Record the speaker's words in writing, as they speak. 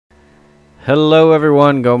Hello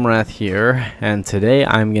everyone, Gomirath here, and today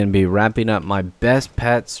I'm going to be wrapping up my best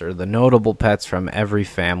pets, or the notable pets from every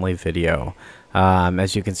family video.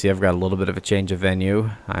 As you can see, I've got a little bit of a change of venue.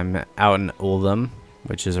 I'm out in Uldum,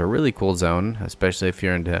 which is a really cool zone, especially if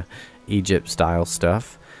you're into Egypt style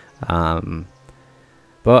stuff. But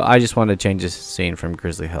I just wanted to change the scene from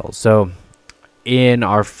Grizzly Hills. So in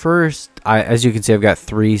our first, as you can see, I've got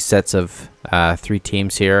three sets of three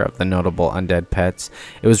teams here of the notable undead pets.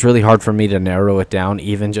 It was really hard for me to narrow it down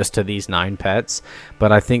even just to these 9 pets,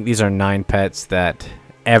 but I think these are 9 pets that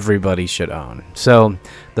everybody should own. So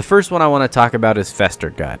the first one I want to talk about is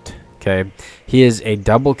Festergut. Okay, he is a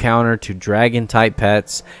double counter to dragon type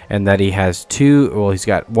pets, and that he has he's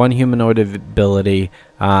got one humanoid ability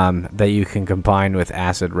that you can combine with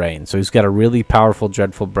acid rain. So he's got a really powerful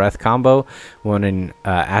dreadful breath combo, one in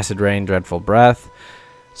acid rain, dreadful breath.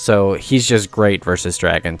 So he's just great versus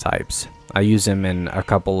dragon types. I use him in a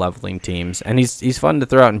couple leveling teams, and he's fun to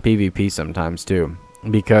throw out in PvP sometimes too,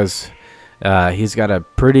 because he's got a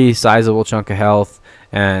pretty sizable chunk of health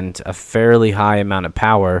and a fairly high amount of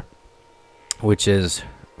power, which is,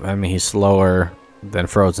 I mean, he's slower than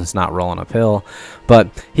Frozen's not rolling uphill, but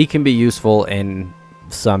he can be useful in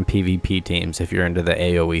some PvP teams if you're into the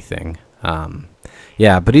AoE thing.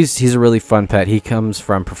 Yeah, but he's a really fun pet. He comes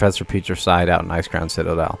from Professor Peach's side out in Icecrown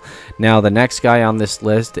Citadel. Now, the next guy on this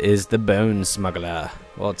list is the Bone Smuggler.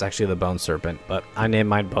 Well, it's actually the Bone Serpent, but I named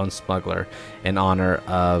mine Bone Smuggler in honor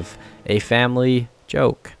of a family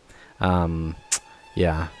joke.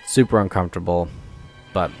 Yeah, super uncomfortable,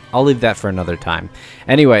 but I'll leave that for another time.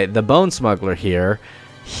 Anyway, the Bone Smuggler here,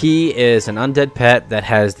 he is an undead pet that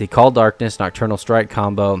has the Call Darkness Nocturnal Strike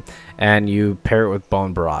combo, and you pair it with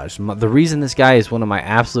Bone Barrage. The reason this guy is one of my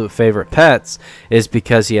absolute favorite pets is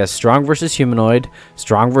because he has strong versus humanoid,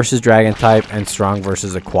 strong versus dragon type, and strong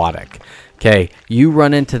versus aquatic. Okay, you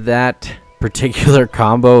run into that particular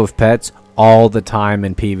combo of pets all the time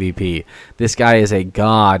in PvP. This guy is a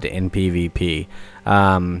god in PvP.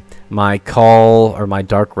 My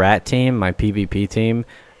Dark Rat team, my PvP team,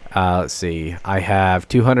 let's see, I have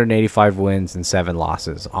 285 wins and 7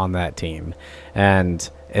 losses on that team, and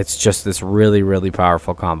it's just this really, really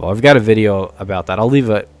powerful combo. I've got a video about that. I'll leave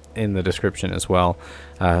it in the description as well,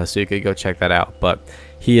 so you could go check that out. But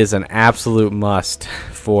he is an absolute must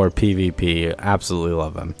for PvP. Absolutely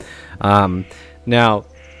love him. Now,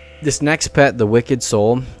 this next pet, the Wicked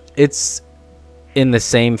Soul, it's in the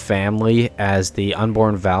same family as the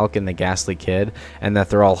Unborn Valk and the Ghastly Kid, and that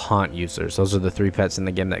they're all Haunt users. Those are the 3 pets in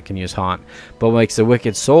the game that can use Haunt. But what makes the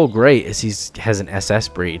Wicked Soul great is he has an SS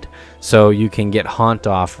breed, so you can get Haunt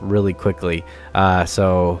off really quickly.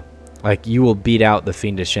 So like, you will beat out the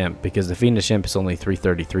Fiendish Imp, because the Fiendish Imp is only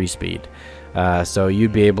 333 speed. So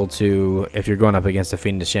you'd be able to, if you're going up against a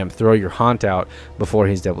Fiendish Imp, throw your Haunt out before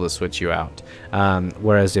he's able to switch you out.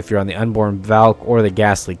 Whereas if you're on the Unborn Valk or the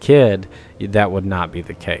Ghastly Kid, that would not be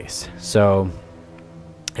the case. So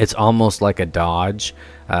it's almost like a dodge,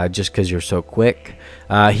 just because you're so quick.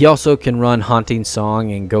 He also can run Haunting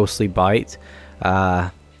Song and Ghostly Bite.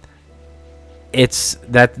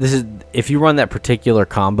 If you run that particular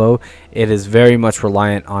combo, it is very much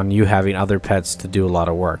reliant on you having other pets to do a lot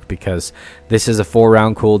of work, because this is a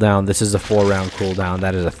 4-round cooldown, this is a 4-round cooldown,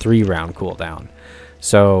 that is a 3-round cooldown.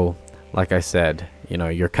 So like I said, you know,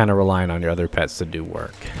 you're kind of relying on your other pets to do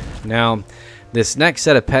work. Now, this next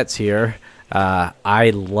set of pets here,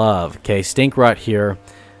 I love. Okay, Stinkrot here.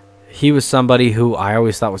 He was somebody who I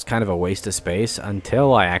always thought was kind of a waste of space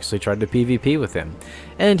until I actually tried to PvP with him.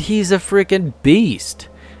 And he's a freaking beast.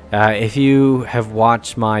 If you have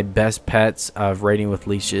watched my best pets of Raiding with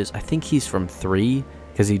Leashes, I think he's from 3,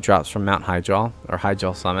 because he drops from Mount Highjaw, or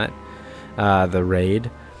Highjaw Summit, the raid.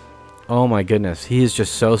 Oh my goodness, he is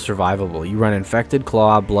just so survivable. You run Infected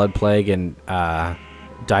Claw, Blood Plague, and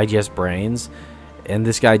Digest Brains, and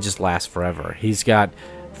this guy just lasts forever. He's got,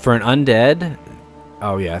 for an undead,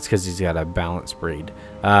 oh yeah, it's because he's got a balanced breed.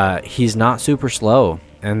 He's not super slow,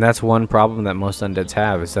 and that's one problem that most undeads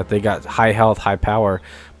have, is that they got high health, high power,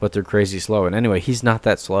 but they're crazy slow. And anyway, he's not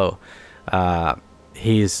that slow.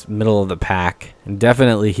 He's middle of the pack, and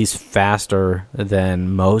definitely he's faster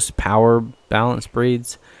than most power balanced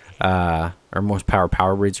breeds, or most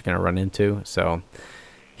power breeds you're going to run into. So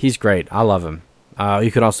he's great. I love him.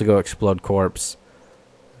 You could also go Explode Corpse.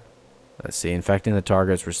 Let's see, infecting the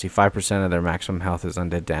targets, receive 5% of their maximum health as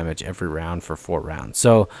undead damage every round for 4 rounds.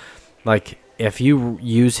 So, like, if you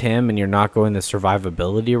use him and you're not going the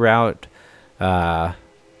survivability route,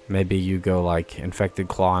 maybe you go like Infected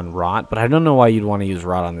Claw and Rot. But I don't know why you'd want to use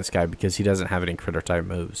Rot on this guy, because he doesn't have any critter type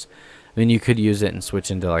moves. I mean, you could use it and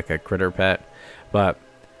switch into like a critter pet, but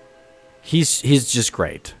he's just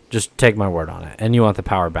great. Just take my word on it. And you want the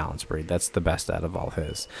power balance breed. That's the best out of all of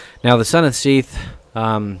his. Now, the Son of Seath,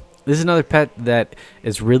 this is another pet that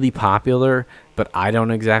is really popular, but I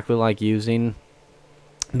don't exactly like using,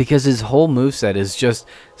 because his whole moveset is just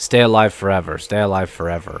stay alive forever, stay alive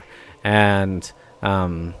forever. And,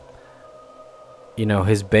 you know,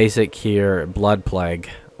 his basic here, Blood Plague,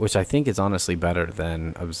 which I think is honestly better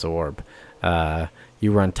than Absorb.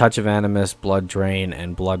 You run Touch of Animus, Blood Drain,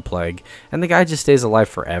 and Blood Plague, and the guy just stays alive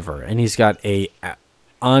forever. And he's got a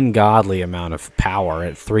ungodly amount of power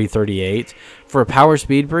at 338 for a power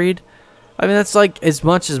speed breed. I mean, that's like as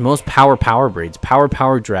much as most power breeds.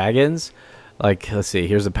 Power dragons, like, let's see,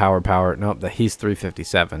 here's a power. Nope, he's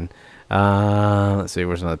 357. Let's see,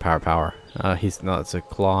 where's another power? No, it's a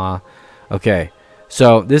claw. Okay,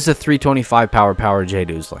 so this is a 325 power Jade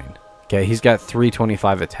Oozling. Okay, he's got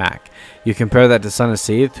 325 attack. You compare that to Son of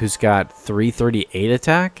Seath, who's got 338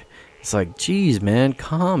 attack. It's like, geez, man,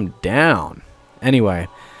 calm down. Anyway,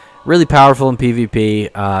 really powerful in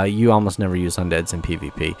PvP. You almost never use undeads in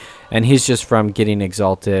PvP. And he's just from getting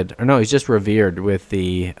exalted, or no, he's just revered with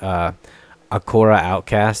the Akora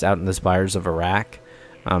Outcast out in the Spires of Iraq.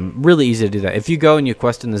 Really easy to do that. If you go and you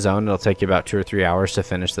quest in the zone, it'll take you about 2 or 3 hours to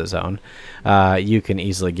finish the zone. You can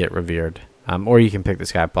easily get revered. Or you can pick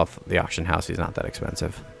this guy up off the auction house. He's not that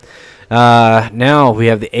expensive. Now we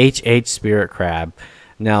have the HH Spirit Crab.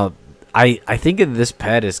 Now, I think of this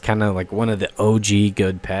pet as kind of like one of the OG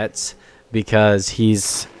good pets, because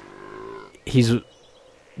he's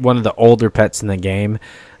one of the older pets in the game.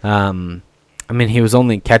 I mean, he was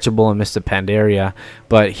only catchable in Mist of Pandaria,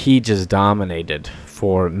 but he just dominated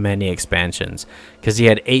for many expansions, because he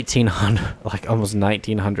had 1800, like almost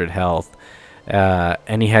 1900 health.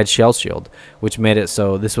 And he had Shell Shield, which made it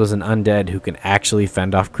so this was an undead who can actually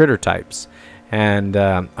fend off critter types. And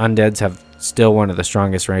undeads have still one of the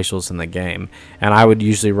strongest racials in the game. And I would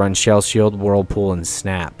usually run Shell Shield, Whirlpool, and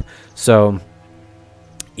Snap. So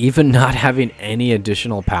even not having any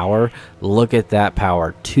additional power, look at that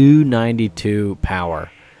power, 292 power.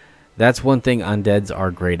 That's one thing undeads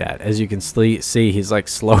are great at. As you can see, he's like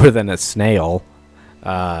slower than a snail.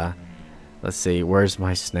 Let's see, where's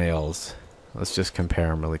my snails? Let's just compare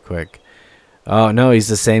them really quick. Oh, no, he's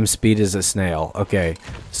the same speed as a snail. Okay,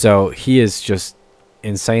 so he is just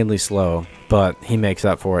insanely slow, but he makes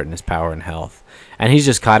up for it in his power and health. And he's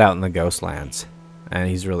just caught out in the Ghostlands, and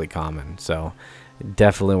he's really common, so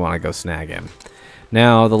definitely want to go snag him.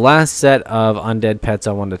 Now, the last set of undead pets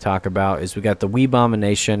I wanted to talk about is we got the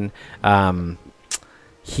Weebomination.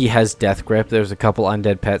 He has Death Grip. There's a couple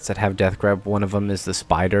undead pets that have Death Grip. One of them is the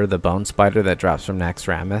spider, the bone spider that drops from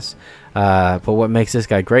Naxxramas. But what makes this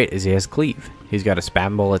guy great is he has Cleave. He's got a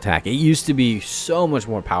spammable attack. It used to be so much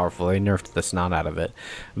more powerful. They nerfed the snot out of it.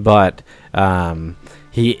 But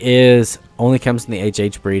he only comes in the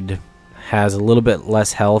HH breed. Has a little bit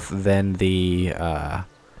less health than the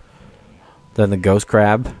Ghost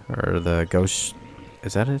Crab, or the Ghost.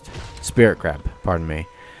 Is that it? Spirit Crab. Pardon me.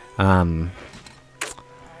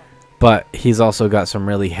 But he's also got some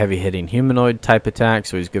really heavy-hitting humanoid type attacks,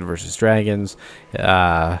 so he's good versus dragons.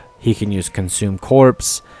 He can use Consume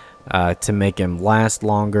Corpse to make him last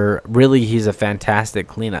longer. Really, he's a fantastic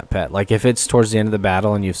cleanup pet. Like, if it's towards the end of the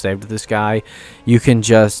battle and you've saved this guy, you can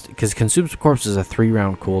just... Because Consume Corpse is a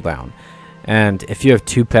 3-round cooldown. And if you have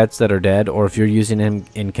 2 pets that are dead, or if you're using him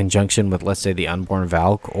in conjunction with, let's say, the Unborn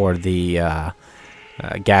Valk, or the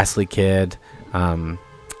Ghastly Kid...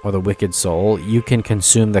 or the Wicked Soul, you can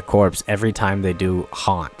consume the corpse every time they do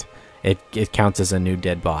Haunt. It counts as a new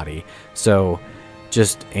dead body. So,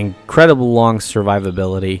 just incredible long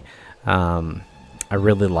survivability. I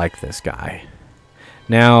really like this guy.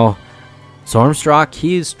 Now, Zormstrock,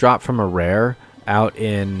 he's dropped from a rare out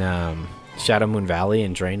in Shadowmoon Valley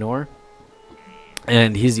in Draenor.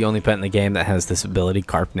 And he's the only pet in the game that has this ability,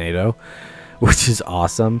 Carpnado, which is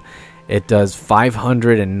awesome. It does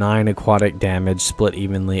 509 aquatic damage split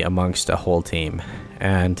evenly amongst a whole team.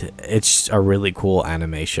 And it's a really cool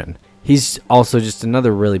animation. He's also just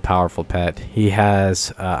another really powerful pet. He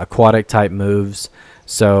has aquatic type moves,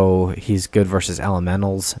 so he's good versus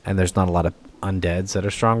elementals. And there's not a lot of undeads that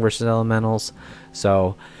are strong versus elementals.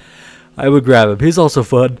 So I would grab him. He's also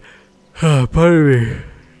fun. Pardon me.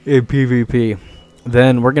 In PvP.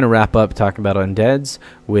 Then we're going to wrap up talking about undeads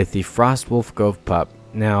with the Frostwolf Gove Pup.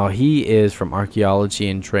 Now, he is from Archaeology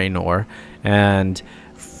in Draenor, and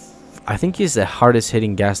I think he's the hardest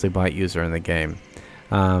hitting Ghastly Bite user in the game.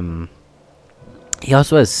 He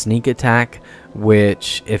also has Sneak Attack,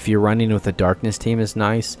 which if you're running with a Darkness team is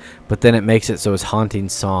nice, but then it makes it so his Haunting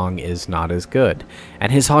Song is not as good.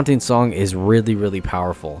 And his Haunting Song is really, really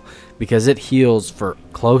powerful, because it heals for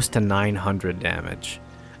close to 900 damage.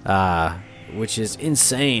 which is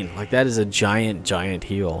insane. Like, that is a giant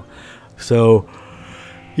heal. So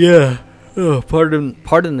yeah,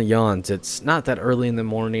 pardon the yawns. It's not that early in the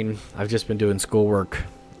morning. I've just been doing schoolwork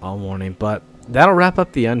all morning, but that'll wrap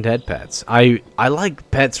up the undead pets. I like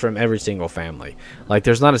pets from every single family. Like,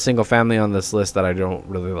 there's not a single family on this list that I don't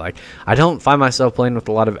really like. I don't find myself playing with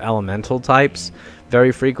a lot of elemental types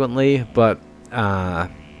very frequently, but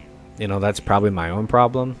you know, that's probably my own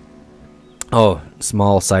problem. Oh,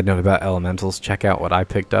 small side note about elementals. Check out what I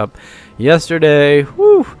picked up yesterday.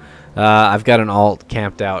 Woo! I've got an alt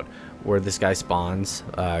camped out where this guy spawns,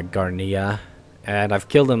 Garnia, and I've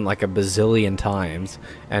killed him like a bazillion times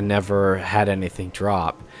and never had anything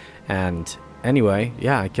drop. And anyway,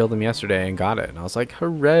 yeah, I killed him yesterday and got it, and I was like,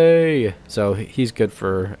 hooray! So he's good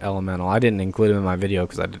for elemental. I didn't include him in my video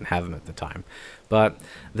because I didn't have him at the time. But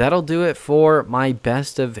that'll do it for my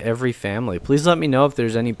best of every family. Please let me know if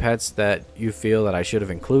there's any pets that you feel that I should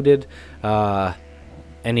have included.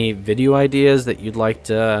 Any video ideas that you'd like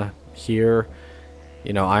to hear.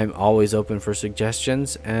 You know, I'm always open for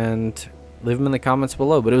suggestions, and leave them in the comments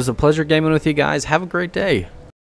below. But it was a pleasure gaming with you guys. Have a great day.